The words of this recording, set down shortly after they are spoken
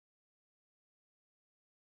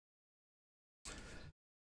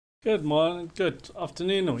Good morning, good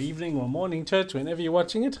afternoon, or evening, or morning, church, whenever you're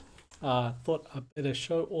watching it. Thought I'd better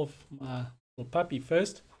show off my little puppy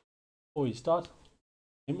first before we start.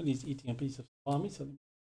 Emily's eating a piece of salami, so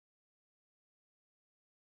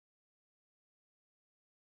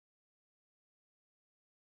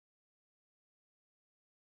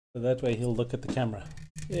that way he'll look at the camera.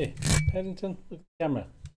 Yeah, Paddington, look at the camera.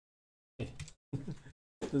 Yeah.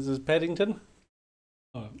 This is Paddington.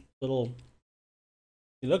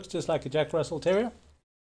 He looks just like a Jack Russell Terrier,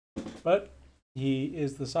 but he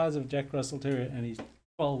is the size of Jack Russell Terrier, and he's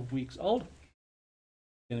 12 weeks old.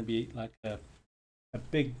 Going to be like a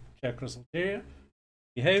big Jack Russell Terrier.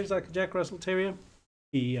 Behaves like a Jack Russell Terrier.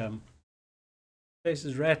 He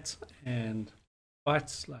chases rats and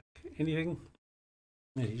bites like anything.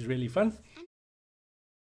 And he's really fun.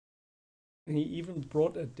 And he even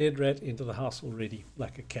brought a dead rat into the house already,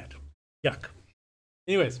 like a cat. Yuck.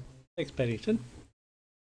 Anyways, thanks, Paddington.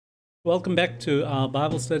 Welcome back to our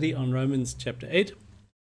Bible study on Romans chapter 8.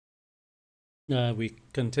 We're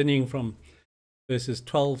continuing from verses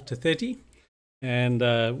 12 to 30. And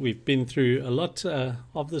we've been through a lot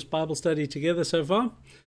of this Bible study together so far.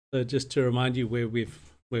 So just to remind you where we've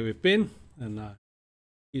been, and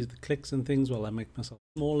use the clicks and things while I make myself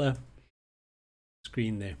smaller.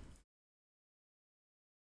 Screen there.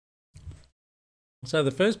 So the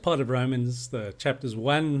first part of Romans, the chapters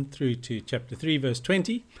 1 through to chapter 3, verse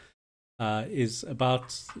 20, is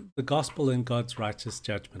about the gospel and God's righteous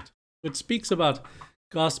judgment. It speaks about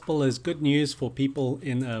gospel as good news for people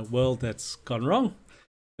in a world that's gone wrong,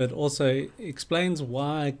 but also explains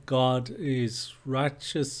why God is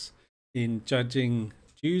righteous in judging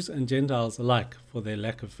Jews and Gentiles alike for their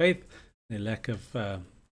lack of faith, their lack of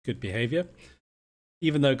good behavior.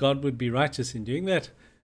 Even though God would be righteous in doing that,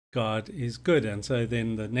 God is good. And so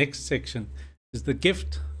then the next section is the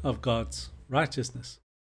gift of God's righteousness,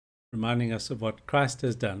 reminding us of what Christ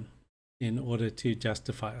has done in order to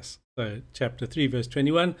justify us. So chapter 3, verse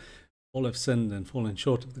 21, all have sinned and fallen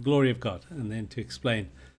short of the glory of God. And then to explain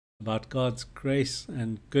about God's grace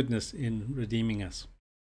and goodness in redeeming us.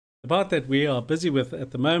 The part that we are busy with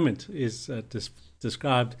at the moment is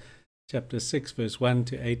described chapter 6, verse 1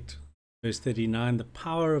 to 8, verse 39, the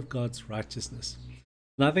power of God's righteousness.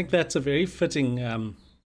 And I think that's a very fitting term,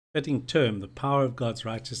 the power of God's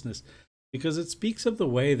righteousness, because it speaks of the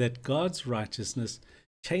way that God's righteousness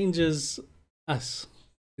changes us.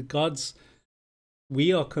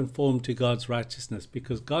 We are conformed to God's righteousness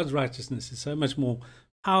because God's righteousness is so much more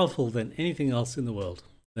powerful than anything else in the world,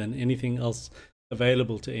 than anything else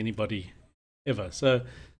available to anybody ever. So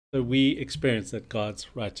we experience that God's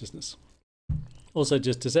righteousness. Also,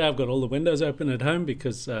 just to say, I've got all the windows open at home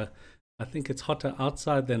because I think it's hotter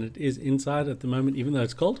outside than it is inside at the moment, even though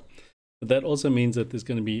it's cold. But that also means that there's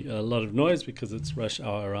going to be a lot of noise because it's rush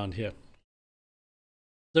hour around here.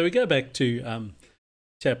 So we go back to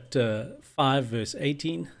chapter 5, verse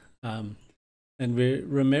 18. And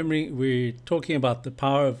we're talking about the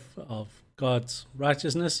power of God's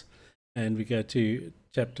righteousness. And we go to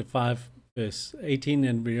chapter 5, verse 18,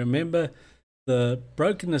 and we remember the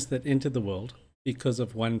brokenness that entered the world because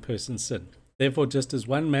of one person's sin. Therefore, just as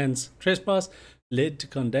one man's trespass led to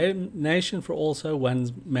condemnation for also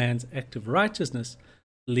one man's act of righteousness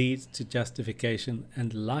leads to justification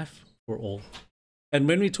and life for all. And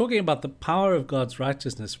when we're talking about the power of God's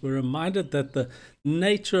righteousness, we're reminded that the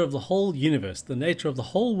nature of the whole universe, the nature of the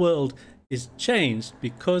whole world is changed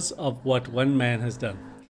because of what one man has done.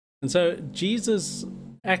 And so Jesus'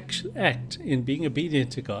 act in being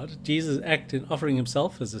obedient to God, Jesus' act in offering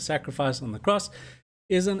himself as a sacrifice on the cross,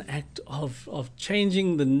 is an act of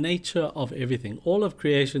changing the nature of everything. All of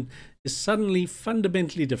creation is suddenly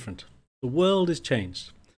fundamentally different. The world is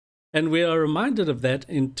changed. And we are reminded of that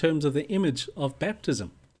in terms of the image of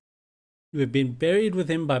baptism. We've been buried with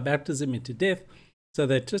him by baptism into death, so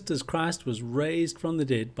that just as Christ was raised from the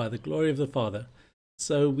dead by the glory of the Father,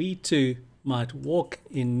 so we too might walk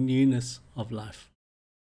in newness of life.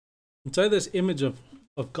 And so this image of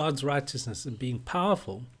God's righteousness and being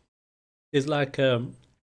powerful is like,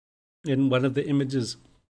 in one of the images,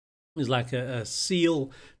 is like a seal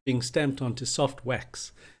being stamped onto soft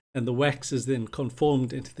wax. And the wax is then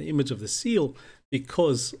conformed into the image of the seal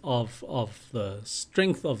because of the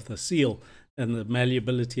strength of the seal and the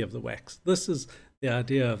malleability of the wax. This is the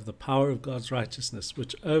idea of the power of God's righteousness,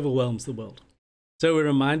 which overwhelms the world. So we're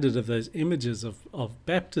reminded of those images of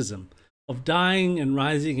baptism, of dying and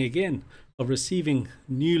rising again, of receiving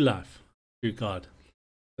new life through God.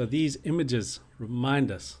 So these images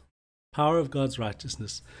remind us the power of God's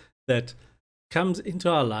righteousness that comes into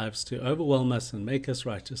our lives to overwhelm us and make us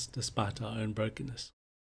righteous despite our own brokenness.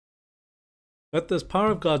 But this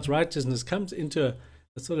power of God's righteousness comes into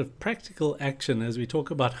a sort of practical action as we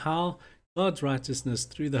talk about how God's righteousness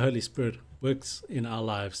through the Holy Spirit works in our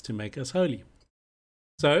lives to make us holy.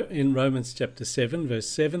 So in Romans chapter 7, verse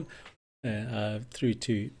 7 through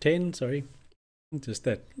to 10, just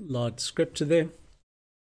that large scripture there,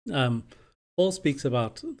 Paul speaks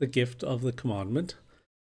about the gift of the commandment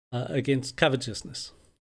against covetousness.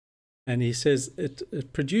 And he says,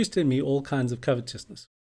 it produced in me all kinds of covetousness.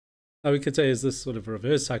 Now we could say, is this sort of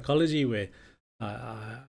reverse psychology where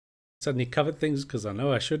I suddenly covet things because I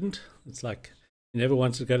know I shouldn't? It's like you never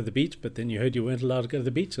wanted to go to the beach, but then you heard you weren't allowed to go to the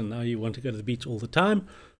beach, and now you want to go to the beach all the time,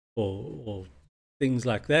 or things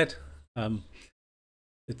like that.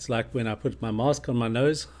 It's like when I put my mask on my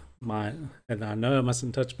nose, and I know I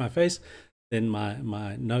mustn't touch my face, then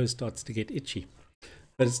my nose starts to get itchy.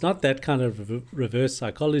 But it's not that kind of reverse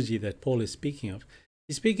psychology that Paul is speaking of.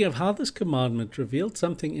 He's speaking of how this commandment revealed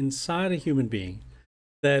something inside a human being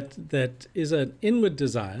that is an inward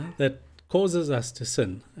desire that causes us to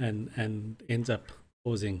sin and ends up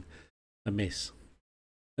causing a mess.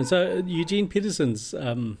 And so Eugene Peterson's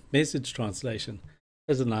Message translation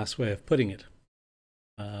has a nice way of putting it.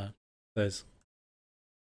 Those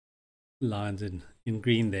lines in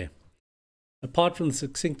green there. Apart from the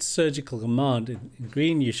succinct surgical command, in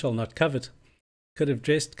green, you shall not covet, could have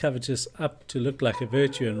dressed covetous up to look like a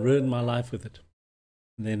virtue and ruined my life with it.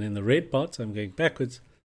 And then in the red parts, I'm going backwards,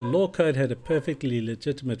 the law code had a perfectly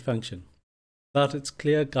legitimate function. Without its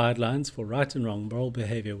clear guidelines for right and wrong, moral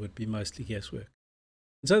behavior would be mostly guesswork.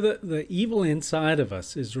 And so the evil inside of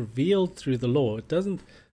us is revealed through the law. It doesn't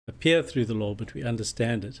appear through the law, but we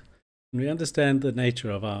understand it. And we understand the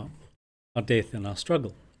nature of our death and our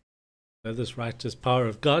struggle. So this righteous power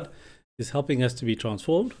of God is helping us to be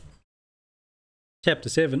transformed. Chapter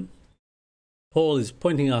 7, Paul is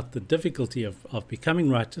pointing out the difficulty of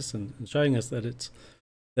becoming righteous and showing us that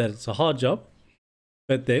it's a hard job.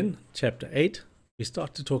 But then, chapter 8, we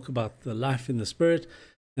start to talk about the life in the Spirit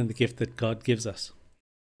and the gift that God gives us.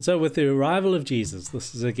 So with the arrival of Jesus,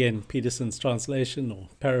 this is again Peterson's translation or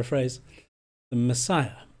paraphrase, the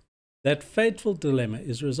Messiah, that fateful dilemma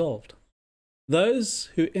is resolved. Those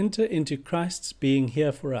who enter into Christ's being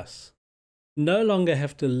here for us no longer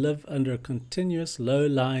have to live under a continuous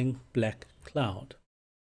low-lying black cloud.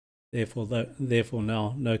 Therefore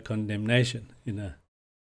now no condemnation in a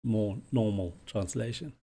more normal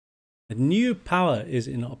translation. A new power is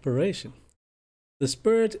in operation. The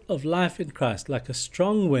Spirit of life in Christ, like a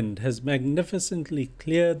strong wind, has magnificently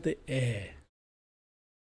cleared the air.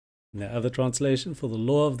 In the other translation, for the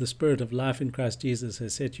law of the Spirit of life in Christ Jesus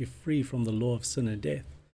has set you free from the law of sin and death,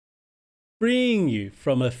 freeing you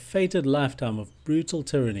from a fated lifetime of brutal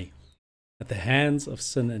tyranny at the hands of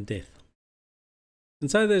sin and death. And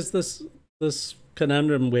so there's this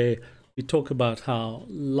conundrum where we talk about how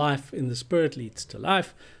life in the Spirit leads to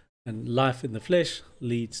life, and life in the flesh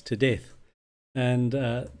leads to death. And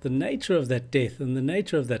the nature of that death and the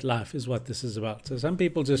nature of that life is what this is about. So some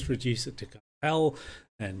people just reduce it to hell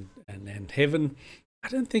and heaven. I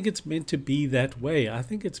don't think it's meant to be that way. I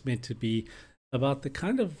think it's meant to be about the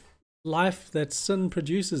kind of life that sin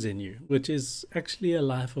produces in you, which is actually a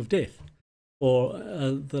life of death, or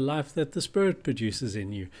the life that the Spirit produces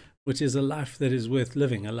in you, which is a life that is worth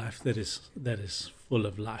living, a life that is full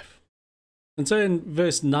of life. And so in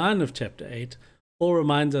verse 9 of chapter 8, Paul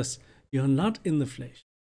reminds us, you're not in the flesh,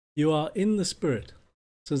 you are in the Spirit,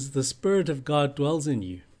 since the Spirit of God dwells in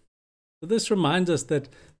you. So this reminds us that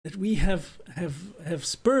we have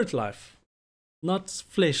spirit life, not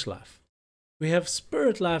flesh life. We have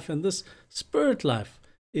spirit life, and this spirit life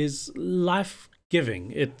is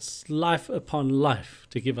life-giving. It's life upon life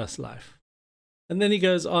to give us life. And then he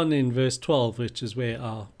goes on in verse 12, which is where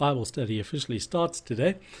our Bible study officially starts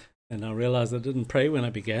today. And I realized I didn't pray when I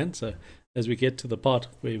began, so as we get to the part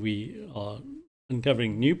where we are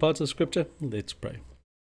uncovering new parts of Scripture, let's pray.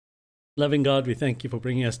 Loving God, we thank you for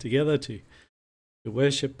bringing us together to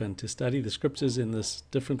worship and to study the Scriptures in this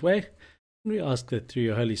different way. And we ask that through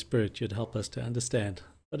your Holy Spirit you'd help us to understand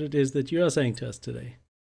what it is that you are saying to us today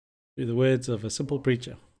through the words of a simple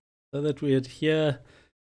preacher, so that we would hear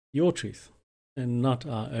your truth and not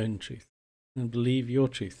our own truth, and believe your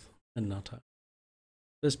truth and not ours.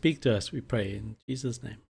 So speak to us, we pray, in Jesus'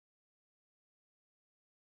 name.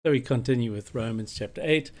 So we continue with Romans chapter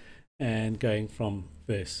 8 and going from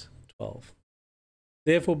verse 12.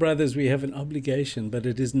 Therefore, brothers, we have an obligation, but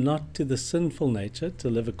it is not to the sinful nature to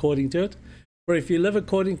live according to it. For if you live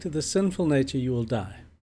according to the sinful nature, you will die.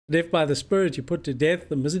 But if by the Spirit you put to death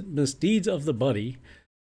the misdeeds of the body,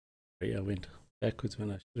 sorry, I went backwards when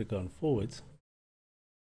I should have gone forwards.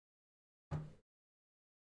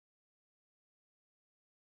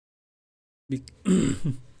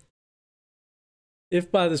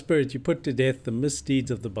 If by the Spirit you put to death the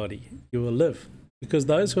misdeeds of the body, you will live, because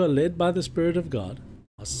those who are led by the Spirit of God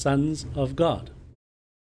are sons of God.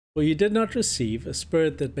 For you did not receive a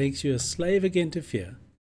spirit that makes you a slave again to fear,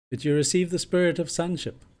 but you received the Spirit of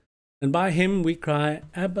sonship, and by him we cry,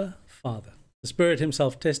 Abba, Father. The Spirit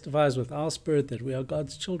himself testifies with our spirit that we are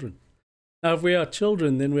God's children. Now if we are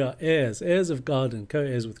children, then we are heirs, heirs of God and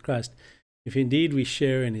co-heirs with Christ, if indeed we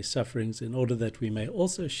share in his sufferings, in order that we may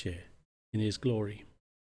also share in his glory.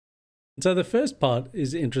 And so the first part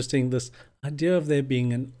is interesting, this idea of there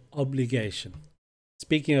being an obligation.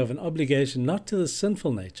 Speaking of an obligation not to the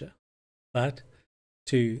sinful nature, but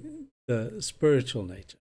to the spiritual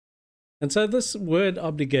nature. And so this word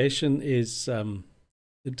obligation is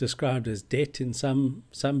described as debt in some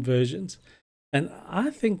versions. And I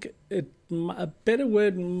think a better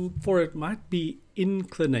word for it might be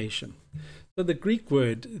inclination. So the Greek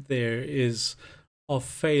word there is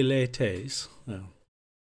opheiletes.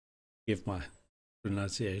 Give my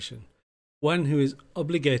pronunciation. One who is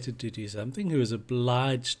obligated to do something, who is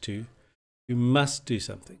obliged to, who must do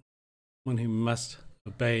something. One who must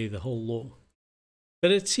obey the whole law.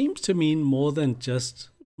 But it seems to mean more than just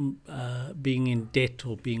being in debt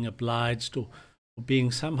or being obliged or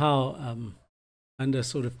being somehow under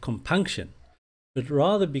sort of compunction, but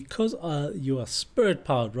rather because you are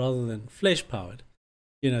spirit-powered rather than flesh-powered.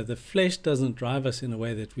 The flesh doesn't drive us in a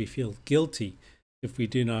way that we feel guilty if we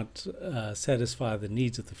do not satisfy the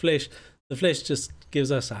needs of the flesh. The flesh just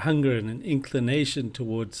gives us a hunger and an inclination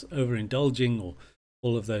towards overindulging or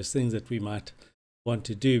all of those things that we might want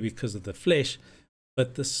to do because of the flesh.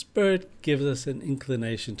 But the Spirit gives us an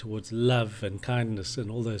inclination towards love and kindness and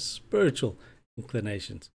all those spiritual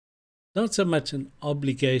inclinations. Not so much an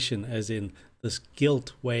obligation as in this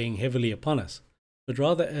guilt weighing heavily upon us, but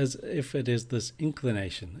rather as if it is this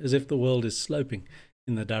inclination, as if the world is sloping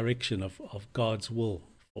in the direction of God's will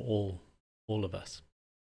for all of us.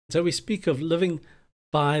 So we speak of living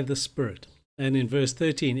by the Spirit. And in verse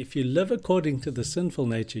 13, if you live according to the sinful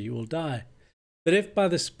nature, you will die. But if by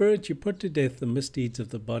the Spirit you put to death the misdeeds of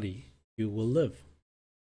the body, you will live.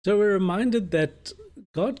 So we're reminded that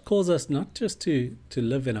God calls us not just to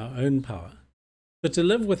live in our own power, but to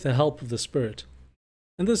live with the help of the Spirit.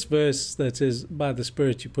 And this verse that says, by the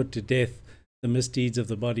Spirit you put to death the misdeeds of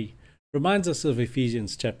the body, reminds us of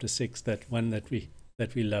Ephesians chapter 6, that one that we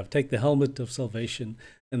love. Take the helmet of salvation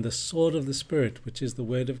and the sword of the Spirit, which is the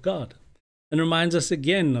word of God. And reminds us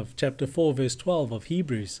again of chapter 4, verse 12 of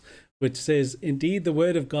Hebrews, which says, indeed the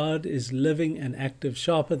word of God is living and active,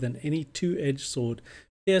 sharper than any two-edged sword,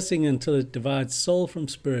 piercing until it divides soul from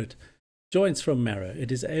spirit, joints from marrow.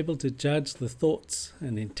 It is able to judge the thoughts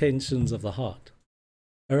and intentions of the heart.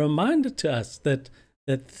 A reminder to us that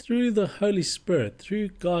through the Holy Spirit, through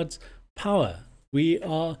God's power, we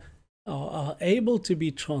are able to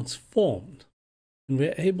be transformed, and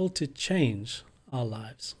we're able to change our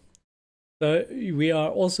lives. So we are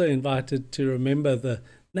also invited to remember the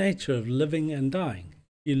nature of living and dying.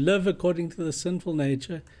 You live according to the sinful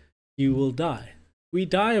nature, you will die. We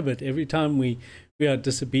die a bit every time we are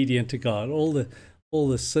disobedient to God. All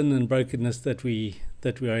the sin and brokenness that we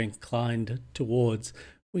are inclined towards,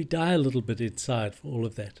 we die a little bit inside for all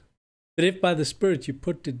of that. But if by the Spirit you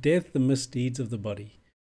put to death the misdeeds of the body,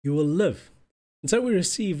 you will live. And so we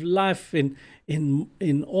receive life in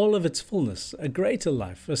all of its fullness, a greater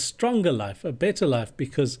life, a stronger life, a better life,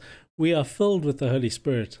 because we are filled with the Holy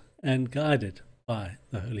Spirit and guided by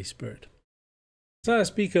the Holy Spirit. So I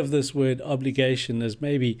speak of this word obligation as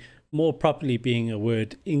maybe more properly being a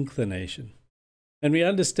word inclination. And we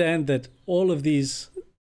understand that all of these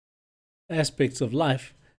aspects of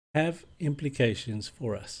life have implications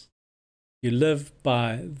for us. You live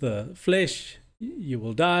by the flesh, you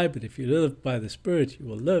will die, but if you live by the Spirit, you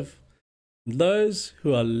will live. And those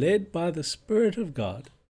who are led by the Spirit of God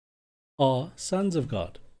are sons of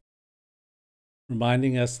God,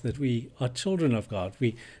 reminding us that we are children of God.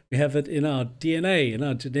 We have it in our DNA, in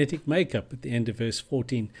our genetic makeup at the end of verse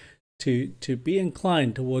 14, to be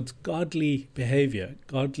inclined towards godly behavior,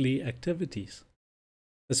 godly activities.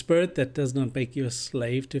 A spirit that does not make you a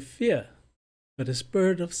slave to fear, but a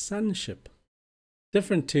spirit of sonship,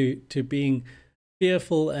 different to being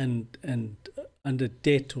fearful and under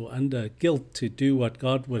debt or under guilt to do what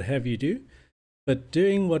God would have you do, but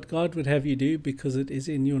doing what God would have you do because it is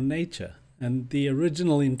in your nature, and the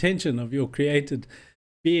original intention of your created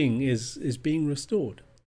being is being restored.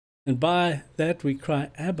 And by that we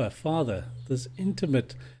cry, Abba, Father, this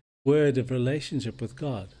intimate word of relationship with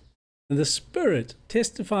God. And the Spirit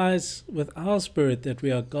testifies with our spirit that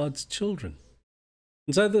we are God's children.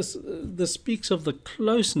 And so this speaks of the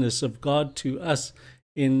closeness of God to us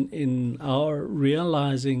in our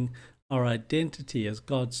realizing our identity as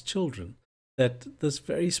God's children, that this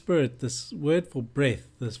very Spirit, this word for breath,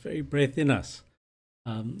 this very breath in us,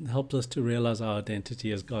 helps us to realize our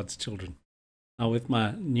identity as God's children. Now, with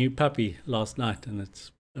my new puppy last night, and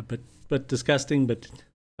it's a bit disgusting, but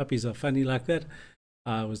puppies are funny like that.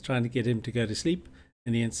 I was trying to get him to go to sleep,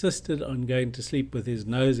 and he insisted on going to sleep with his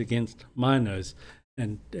nose against my nose,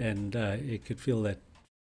 and he could feel that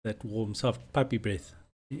warm, soft puppy breath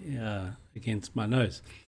against my nose.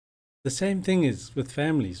 The same thing is with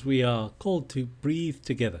families. We are called to breathe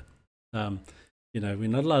together. We're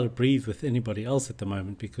not allowed to breathe with anybody else at the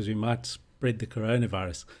moment because we might spread the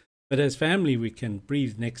coronavirus. But as family, we can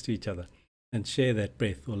breathe next to each other and share that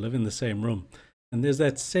breath or live in the same room. And there's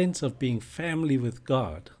that sense of being family with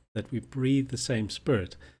God, that we breathe the same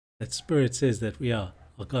Spirit. That Spirit says that we are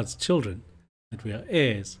God's children, that we are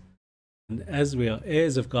heirs. And as we are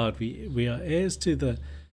heirs of God, we are heirs to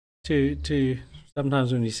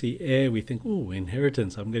sometimes when we see heir, we think, oh,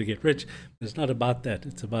 inheritance, I'm going to get rich. But it's not about that.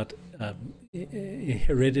 It's about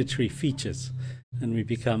hereditary features. And we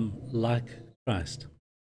become like Christ,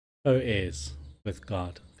 co-heirs with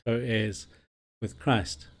God, co-heirs with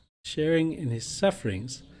Christ, sharing in his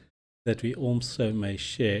sufferings, that we also may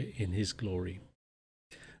share in his glory.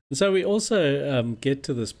 And so we also get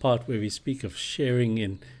to this part where we speak of sharing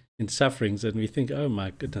in sufferings, and we think, oh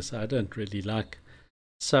my goodness, I don't really like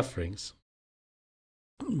sufferings.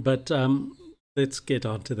 But let's get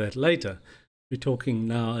on to that later. We're talking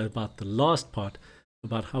now about the last part,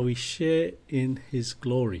 about how we share in his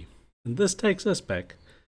glory. And this takes us back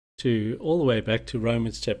all the way back to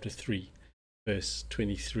Romans chapter 3, verse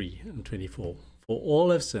 23 and 24. For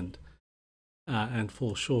all have sinned and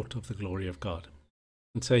fall short of the glory of God.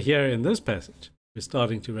 And so here in this passage, we're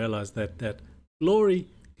starting to realize that glory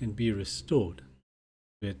can be restored.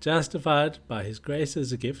 We are justified by his grace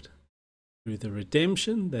as a gift through the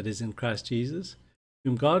redemption that is in Christ Jesus,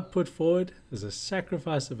 whom God put forward as a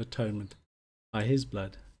sacrifice of atonement by his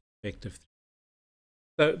blood, effective.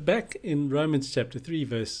 So back in Romans chapter 3,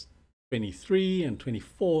 verse 23 and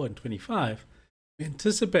 24 and 25, we're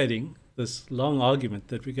anticipating this long argument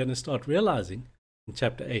that we're going to start realizing in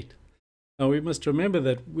chapter 8. Now we must remember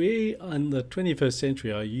that we in the 21st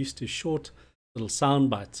century are used to short little sound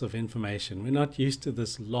bites of information. We're not used to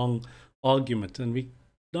this long argument, and we're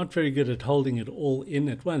not very good at holding it all in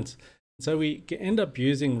at once. So we end up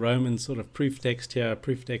using Romans sort of proof text here,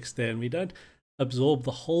 proof text there, and we don't absorb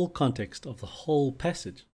the whole context of the whole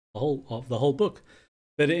passage, of the whole book.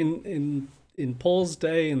 But in Paul's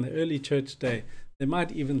day, in the early church day, they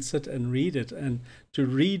might even sit and read it. And to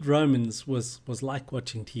read Romans was like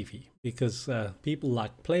watching TV, because people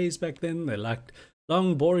liked plays back then. They liked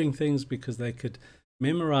long, boring things because they could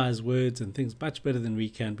memorize words and things much better than we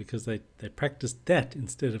can, because they practiced that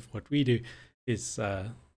instead of what we do is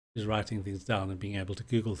writing things down and being able to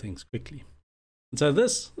Google things quickly. And so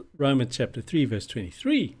this Romans chapter 3 verse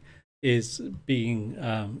 23 is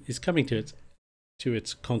coming to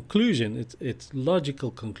its conclusion, its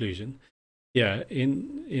logical conclusion here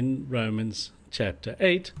in Romans chapter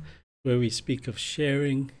 8, where we speak of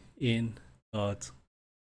sharing in God's.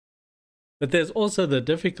 But there's also the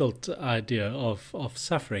difficult idea of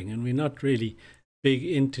suffering, and we're not really big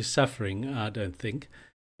into suffering, I don't think.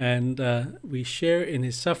 And we share in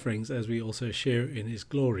his sufferings as we also share in his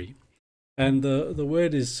glory. And the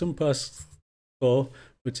word is sympathos,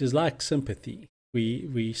 which is like sympathy.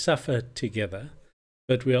 We suffer together,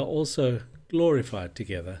 but we are also glorified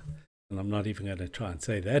together. And I'm not even going to try and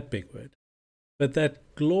say that big word. But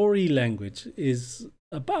that glory language is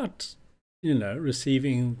about,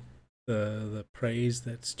 receiving the praise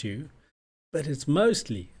that's due. But it's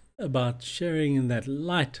mostly about sharing in that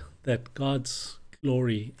light that God's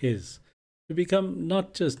glory is. To become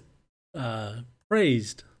not just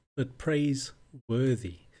praised, but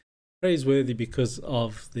praiseworthy. Praiseworthy because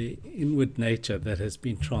of the inward nature that has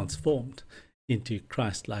been transformed into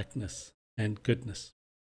Christ-likeness and goodness.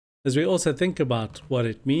 As we also think about what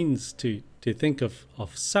it means to think of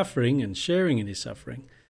suffering and sharing in his suffering,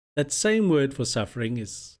 that same word for suffering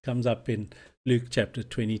comes up in Luke chapter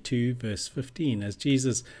 22, verse 15, as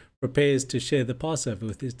Jesus prepares to share the Passover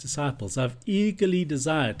with his disciples. I've eagerly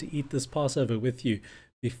desired to eat this Passover with you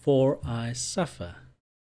before I suffer.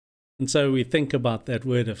 And so we think about that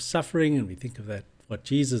word of suffering, and we think of that what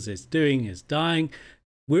Jesus is doing, is dying.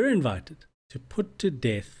 We're invited to put to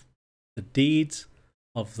death the deeds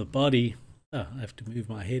of the body. I have to move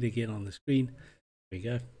my head again on the screen. There we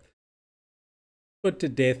go. Put to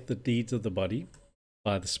death the deeds of the body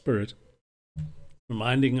by the Spirit,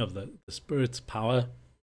 reminding of the Spirit's power,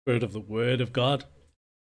 Spirit of the Word of God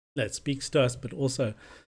that speaks to us, but also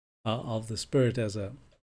of the Spirit as a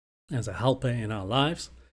helper in our lives.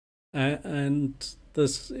 And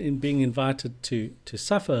this, in being invited to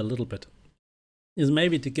suffer a little bit, is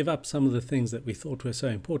maybe to give up some of the things that we thought were so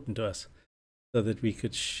important to us, so that we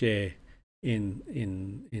could share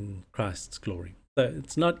in Christ's glory. So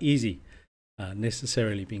it's not easy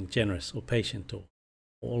necessarily being generous or patient or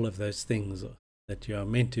all of those things that you are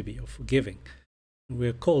meant to be, or forgiving.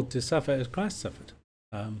 We're called to suffer as Christ suffered,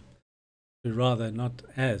 to rather not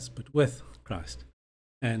as, but with Christ.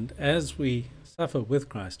 And as we suffer with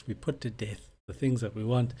Christ, we put to death the things that we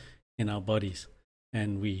want in our bodies,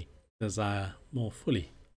 and we desire more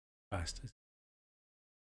fully Christ.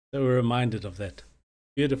 So we're reminded of that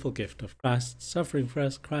beautiful gift of Christ's suffering for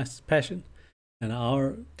us, Christ's passion, and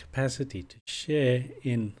our capacity to share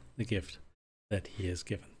in the gift that he has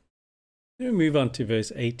given. Then we move on to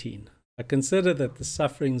verse 18. I consider that the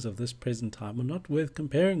sufferings of this present time are not worth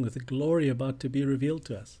comparing with the glory about to be revealed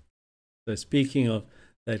to us. So speaking of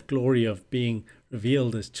that glory of being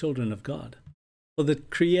revealed as children of God. For the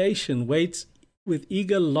creation waits with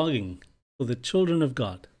eager longing for the children of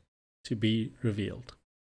God to be revealed.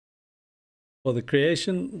 For the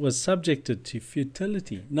creation was subjected to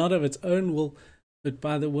futility, not of its own will, but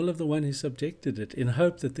by the will of the one who subjected it, in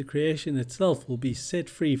hope that the creation itself will be set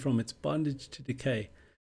free from its bondage to decay,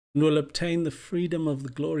 and will obtain the freedom of the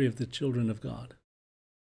glory of the children of God.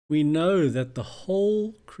 We know that the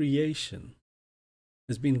whole creation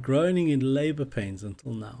has been groaning in labor pains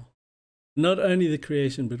until now. Not only the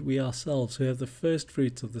creation, but we ourselves, who have the first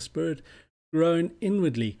fruits of the Spirit, groan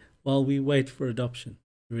inwardly while we wait for adoption,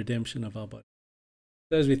 the redemption of our body.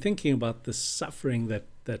 So as we're thinking about the suffering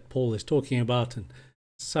that Paul is talking about, and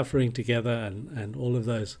suffering together and all of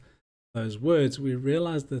those words, we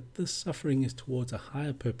realize that this suffering is towards a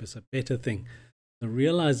higher purpose, a better thing, the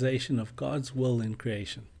realization of God's will in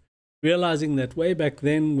creation. Realizing that way back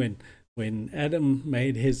then when Adam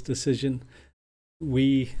made his decision,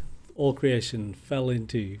 all creation fell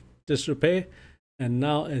into disrepair, and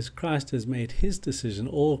now as Christ has made his decision,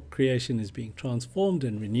 all creation is being transformed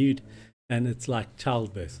and renewed, and it's like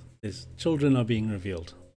childbirth. Children are being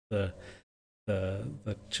revealed, the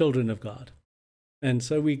children of God. And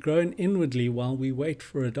so we groan inwardly while we wait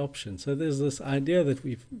for adoption. So there's this idea that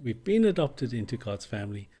we've been adopted into God's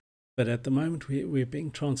family, but at the moment we're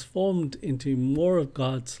being transformed into more of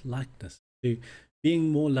God's likeness, to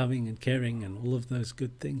being more loving and caring and all of those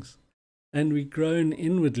good things. And we groan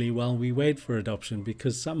inwardly while we wait for adoption,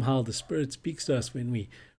 because somehow the Spirit speaks to us when we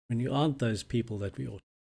aren't those people that we ought,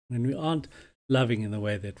 when we aren't loving in the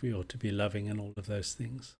way that we ought to be loving, and all of those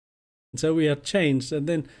things. And so we are changed. And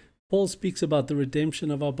then Paul speaks about the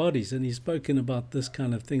redemption of our bodies, and he's spoken about this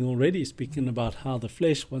kind of thing already, speaking about how the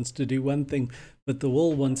flesh wants to do one thing, but the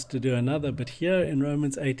will wants to do another. But here in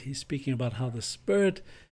Romans 8, he's speaking about how the Spirit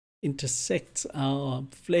intersects our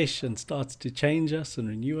flesh and starts to change us and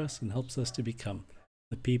renew us and helps us to become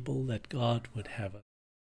the people that God would have us.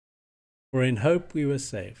 For in hope we were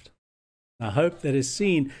saved. Now hope that is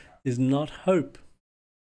seen is not hope.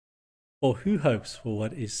 For who hopes for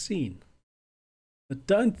what is seen? But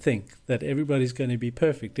don't think that everybody's going to be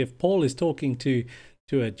perfect. If Paul is talking to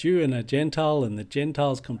a Jew and a Gentile, and the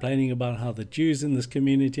Gentile's complaining about how the Jews in this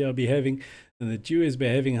community are behaving, and the Jew is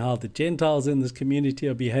behaving how the Gentiles in this community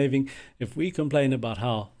are behaving, if we complain about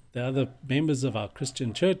how the other members of our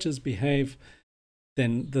Christian churches behave,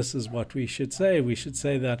 then this is what we should say. We should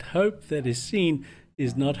say that hope that is seen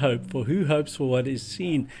is not hope. For who hopes for what is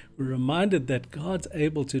seen? We're reminded that God's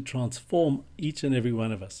able to transform each and every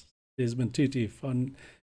one of us. Desmond Tutu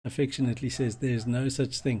affectionately says there is no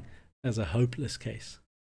such thing as a hopeless case.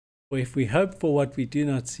 For if we hope for what we do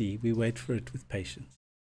not see, we wait for it with patience.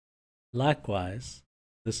 Likewise,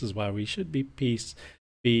 this is why we should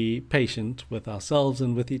be patient with ourselves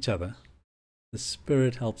and with each other. The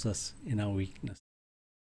Spirit helps us in our weakness.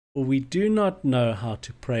 For we do not know how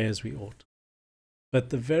to pray as we ought, but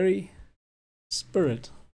the very Spirit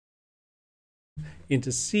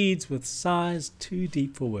intercedes with sighs too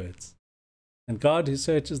deep for words. And God, who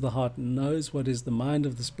searches the heart, knows what is the mind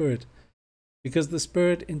of the Spirit, because the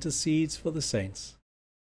Spirit intercedes for the saints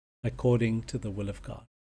according to the will of God.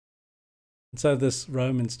 And so this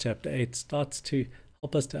Romans chapter 8 starts to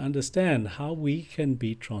help us to understand how we can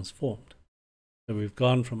be transformed. So we've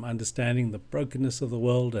gone from understanding the brokenness of the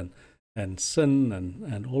world and sin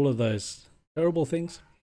and all of those terrible things,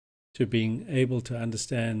 to being able to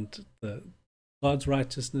understand God's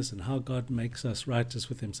righteousness and how God makes us righteous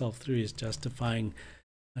with himself through his justifying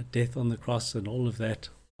death on the cross and all of that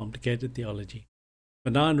complicated theology.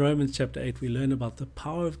 But now in Romans chapter 8, we learn about the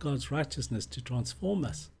power of God's righteousness to transform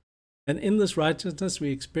us. And in this righteousness, we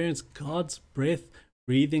experience God's breath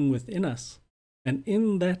breathing within us. And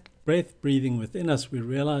in that breath breathing within us, we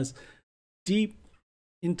realize deep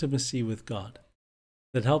intimacy with God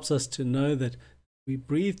that helps us to know that we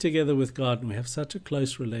breathe together with God and we have such a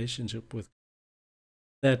close relationship with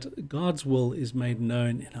God, that God's will is made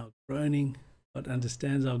known in our groaning. God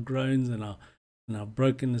understands our groans and our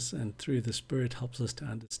brokenness, and through the Spirit helps us to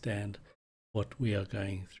understand what we are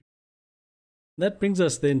going through. That brings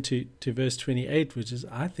us then to verse 28, which is,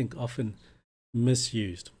 I think, often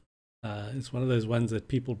misused. It's one of those ones that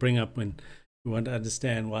people bring up when we want to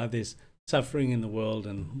understand why there's suffering in the world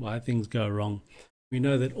and why things go wrong. We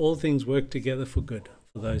know that all things work together for good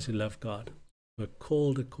for those who love God, who are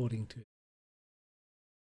called according to it.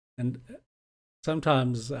 And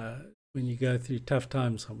sometimes when you go through tough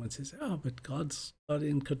times, someone says, oh, but God's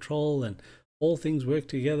in control and all things work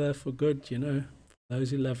together for good, for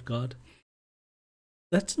those who love God.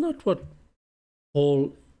 That's not what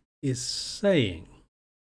Paul is saying.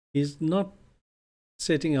 He's not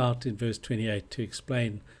setting out in verse 28 to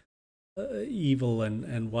explain evil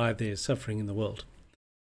and why there's suffering in the world.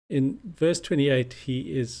 In verse 28,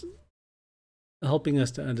 he is helping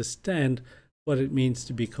us to understand what it means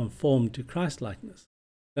to be conformed to Christ-likeness,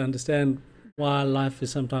 to understand why life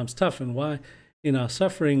is sometimes tough and why in our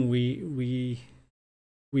suffering we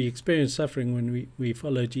experience suffering when we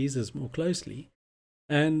follow Jesus more closely.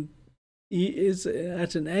 And he is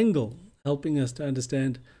at an angle helping us to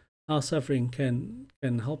understand how suffering can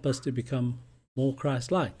help us to become more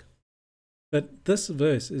Christ-like. But this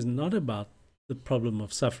verse is not about the problem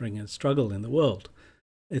of suffering and struggle in the world.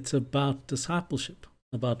 It's about discipleship,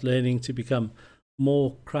 about learning to become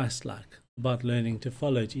more Christ-like, about learning to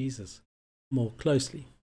follow Jesus more closely.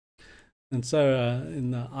 And so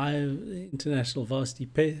in the International Varsity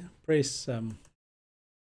Press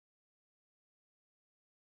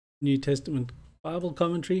New Testament Bible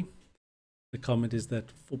commentary, the comment is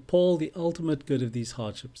that for Paul, the ultimate good of these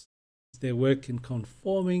hardships is their work in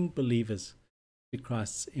conforming believers to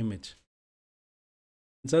Christ's image.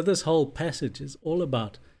 And so this whole passage is all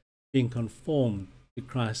about being conformed to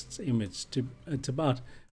Christ's image. It's about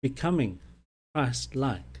becoming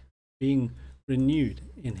Christ-like, being renewed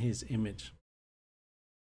in his image.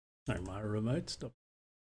 Sorry, my remote stopped.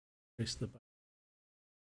 Press the button.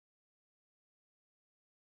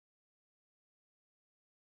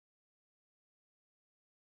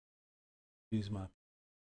 Use my.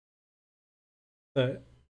 So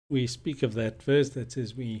we speak of that verse that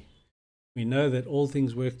says we know that all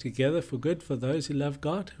things work together for good for those who love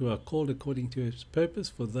God, who are called according to his purpose.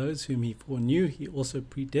 For those whom he foreknew, he also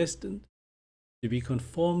predestined to be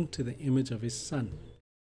conformed to the image of his Son.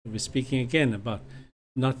 We're speaking again about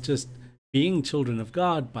not just being children of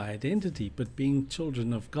God by identity, but being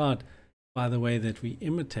children of God by the way that we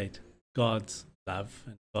imitate God's love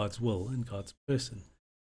and God's will and God's person in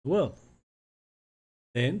the world.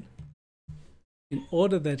 Then, in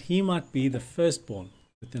order that he might be the firstborn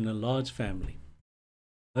within a large family,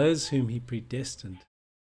 those whom he predestined,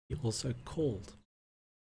 he also called.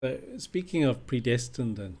 So, speaking of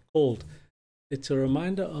predestined and called, it's a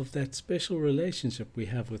reminder of that special relationship we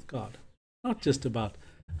have with God. Not just about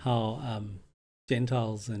how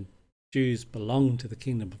Gentiles and Jews belong to the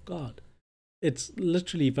kingdom of God. It's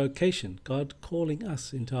literally vocation, God calling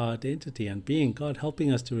us into our identity and being, God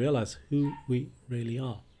helping us to realize who we really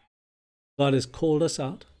are. God has called us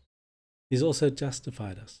out. He's also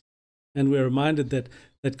justified us. And we're reminded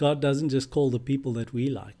that God doesn't just call the people that we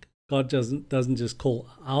like. God doesn't just call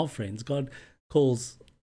our friends. God calls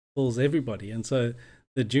everybody. And so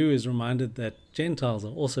the Jew is reminded that Gentiles are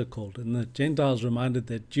also called, and the Gentiles reminded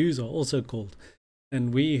that Jews are also called.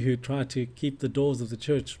 And we who try to keep the doors of the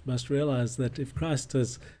church must realize that if Christ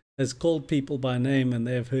has called people by name and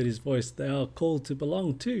they have heard his voice, they are called to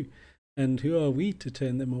belong too. And who are we to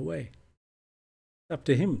turn them away? It's up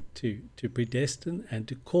to him to predestine and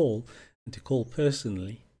to call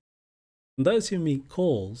personally. And those whom he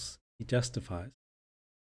calls, he justifies.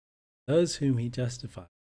 Those whom he justifies,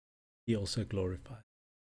 he also glorifies.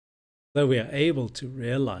 So we are able to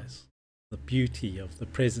realize the beauty of the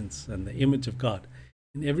presence and the image of God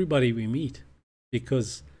in everybody we meet,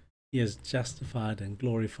 because he has justified and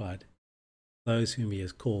glorified those whom he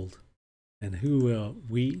has called. And who are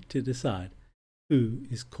we to decide who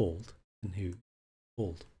is called and who is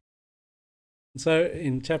called? And so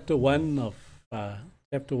in chapter 1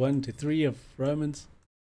 to 3 of Romans,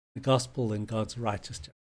 the gospel and God's righteous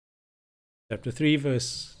judgment. Chapter 3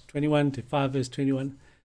 verse 21 to 5 verse 21,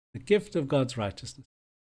 the gift of God's righteousness.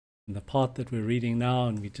 in the part that we're reading now,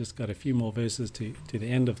 and we just got a few more verses to the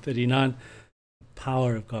end of 39, the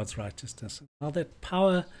power of God's righteousness. How that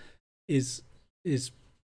power is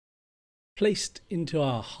placed into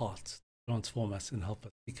our hearts to transform us and help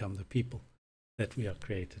us become the people that we are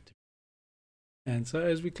created to be. And so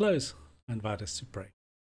as we close, I invite us to pray.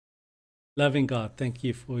 Loving God, thank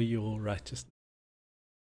you for your righteousness.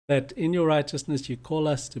 That in your righteousness you call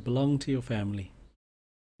us to belong to your family.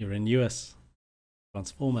 You renew us,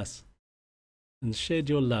 transform us, and shed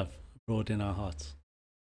your love abroad in our hearts.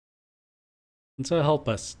 And so help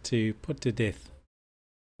us to put to death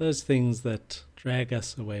those things that drag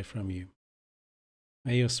us away from you.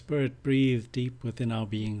 May your Spirit breathe deep within our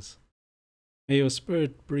beings. May your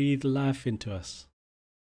Spirit breathe life into us,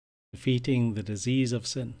 defeating the disease of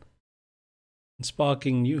sin and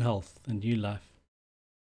sparking new health and new life,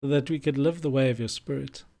 so that we could live the way of your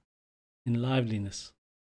Spirit in liveliness,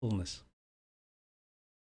 fullness.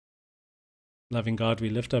 Loving God, we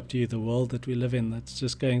lift up to you the world that we live in that's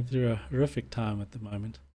just going through a horrific time at the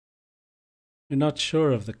moment. We're not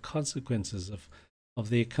sure of the consequences of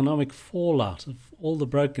the economic fallout of all the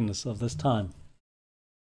brokenness of this time.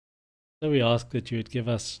 So we ask that you would give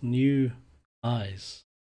us new eyes,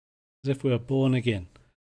 as if we were born again,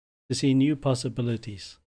 to see new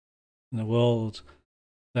possibilities in a world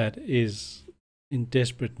that is in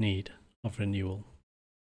desperate need of renewal.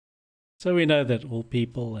 So we know that all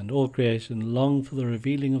people and all creation long for the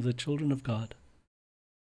revealing of the children of God.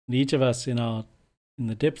 And each of us in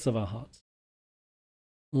the depths of our hearts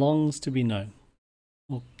longs to be known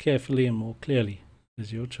more carefully and more clearly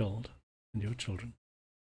as your child and your children.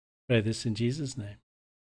 Pray this in Jesus' name.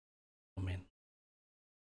 Amen.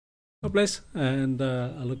 God bless, and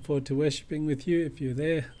I look forward to worshiping with you if you're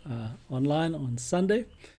there online on Sunday.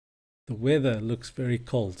 The weather looks very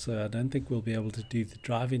cold, so I don't think we'll be able to do the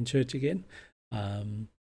drive-in church again,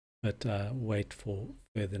 but wait for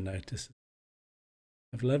further notice.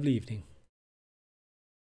 Have a lovely evening.